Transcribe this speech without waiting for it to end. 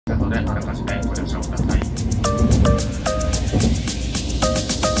なのであらかじめご了承ください。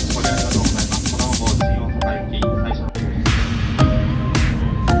ご利用ありがとうございます。この後、新大阪行き最初の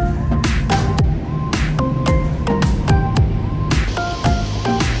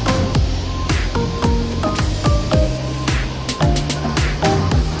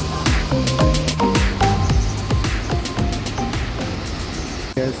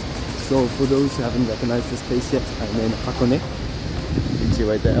So for those who haven't recognized this place yet, I'm in Hakone. You can see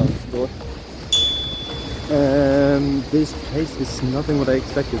right there on the door. This place is nothing what I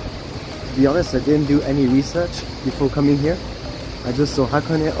expected. To be honest, I didn't do any research before coming here. I just saw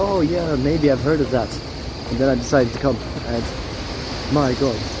Hakone, oh yeah, maybe I've heard of that. And then I decided to come, and my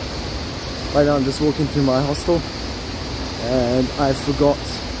god. Right now I'm just walking to my hostel, and I forgot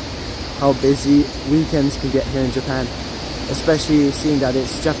how busy weekends can get here in Japan. Especially seeing that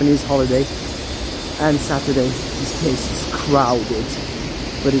it's Japanese holiday and Saturday. This place is crowded,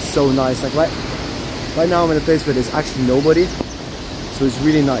 but it's so nice. Like right now I'm in a place where there's actually nobody, so it's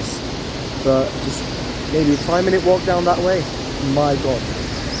really nice. But just maybe a 5-minute walk down that way, my god.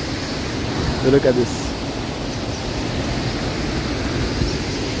 But look at this.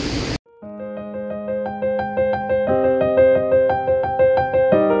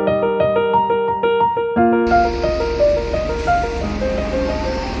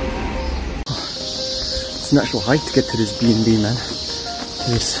 It's an actual hike to get to this B&B, man.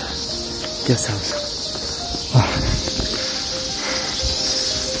 To this guest house. Oh.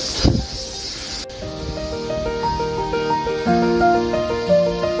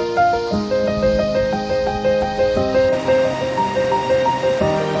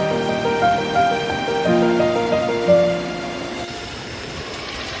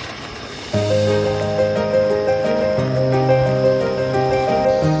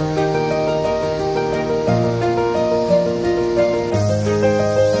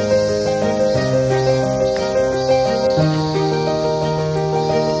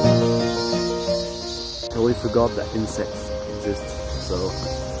 Forgot that insects exist, so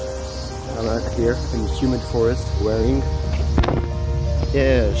I'm out here in the humid forest wearing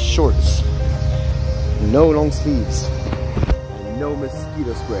shorts, no long sleeves, and no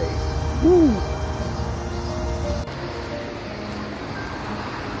mosquito spray. Woo!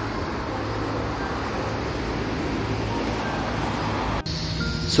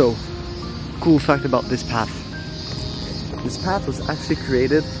 So, cool fact about this path. This path was actually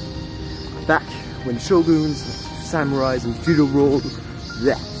created back when shoguns, samurais, and feudal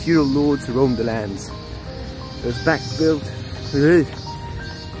lords roamed the lands. It was built too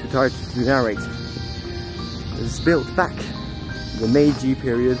tired to narrate. It was built back in the Meiji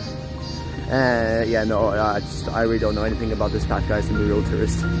period. Yeah, no, I really don't know anything about this path, guys. I'm a real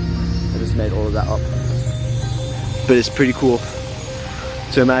tourist. I just made all of that up. But it's pretty cool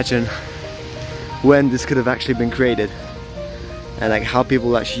to imagine when this could have actually been created, and like how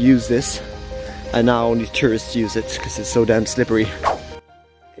people actually use this. And now only tourists use it because it's so damn slippery.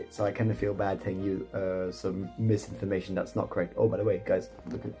 Okay, so I kind of feel bad telling you some misinformation that's not correct. Oh, by the way, guys,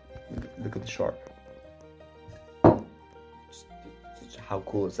 look at the shark. Just how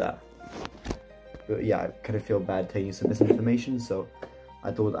cool is that? But yeah, I kind of feel bad telling you some misinformation, so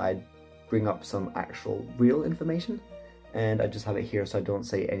I thought I'd bring up some actual real information, and I just have it here so I don't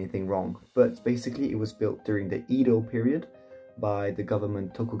say anything wrong. But basically, it was built during the Edo period by the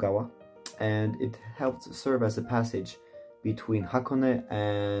government Tokugawa. And it helped serve as a passage between Hakone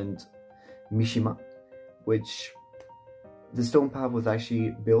and Mishima, which the stone path was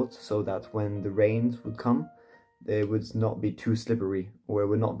actually built so that when the rains would come, they would not be too slippery, or it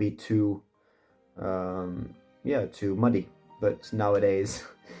would not be too too muddy. But nowadays,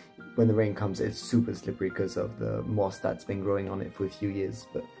 when the rain comes, it's super slippery because of the moss that's been growing on it for a few years.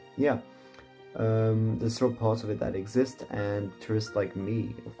 But yeah, there's still parts of it that exist, and tourists like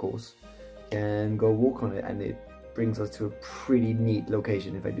me, of course, and go walk on it, and it brings us to a pretty neat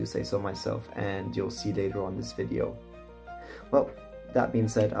location, if I do say so myself, and you'll see later on this video. Well, that being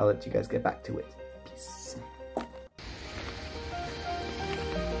said, I'll let you guys get back to it. Peace.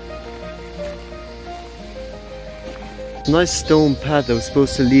 A nice stone path that was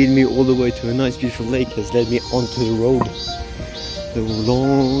supposed to lead me all the way to a nice beautiful lake has led me onto the road. The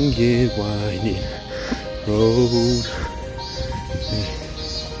long and winding road.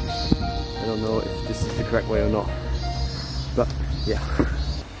 I don't know if this is the correct way or not, but yeah.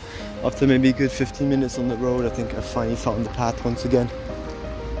 After maybe a good 15 minutes on the road, I think I finally found the path once again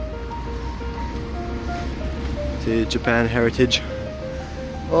to Japan heritage.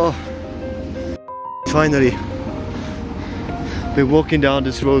 Oh, finally. Been walking down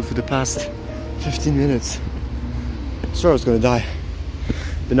this road for the past 15 minutes. Sure, I was gonna die.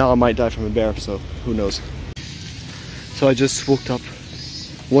 But now I might die from a bear, so who knows. So I just walked up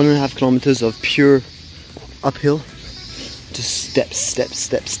 1.5 kilometers of pure uphill. Just steps, steps,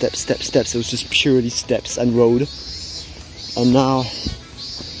 steps, steps, steps, steps. It was just purely steps and road. And now,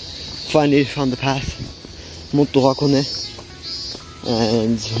 finally found the path. Monte Hakone.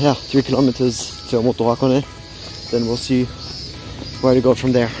 And yeah, 3 kilometers to Monte Hakone. Then we'll see where to go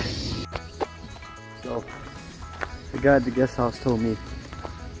from there. So, the guy at the guest house told me,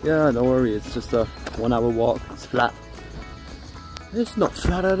 yeah, don't worry, it's just a 1 hour walk, it's flat. It's not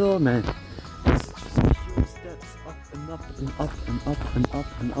flat at all, man. It's just pure steps up and up and up and up and up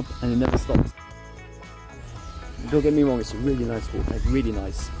and up, and it never stops. Don't get me wrong, it's a really nice walk, like really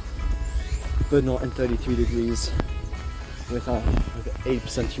nice. But not in 33 degrees with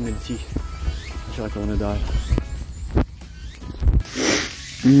 8% humidity. I feel like I want to die.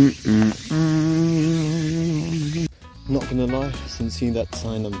 Not gonna lie, since seeing that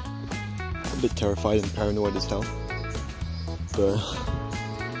sign I'm a bit terrified and paranoid as hell. But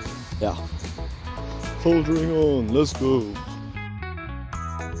yeah, soldiering on, let's go.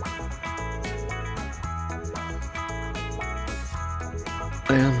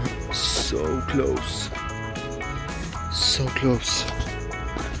 I am so close, so close.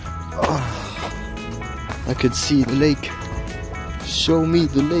 Oh, I could see the lake. Show me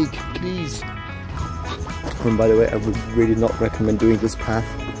the lake, please. And by the way, I would really not recommend doing this path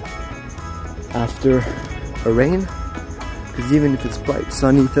after a rain, because even if it's bright,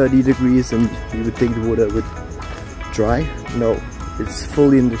 sunny, 30 degrees, and you would think the water would dry, no, it's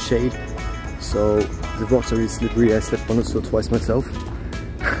fully in the shade, so the rocks are really slippery. I stepped on it so twice myself.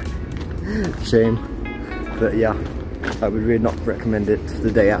 Shame, but yeah, I would really not recommend it the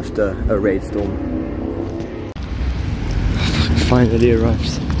day after a rainstorm. Finally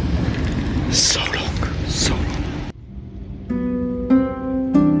arrived. So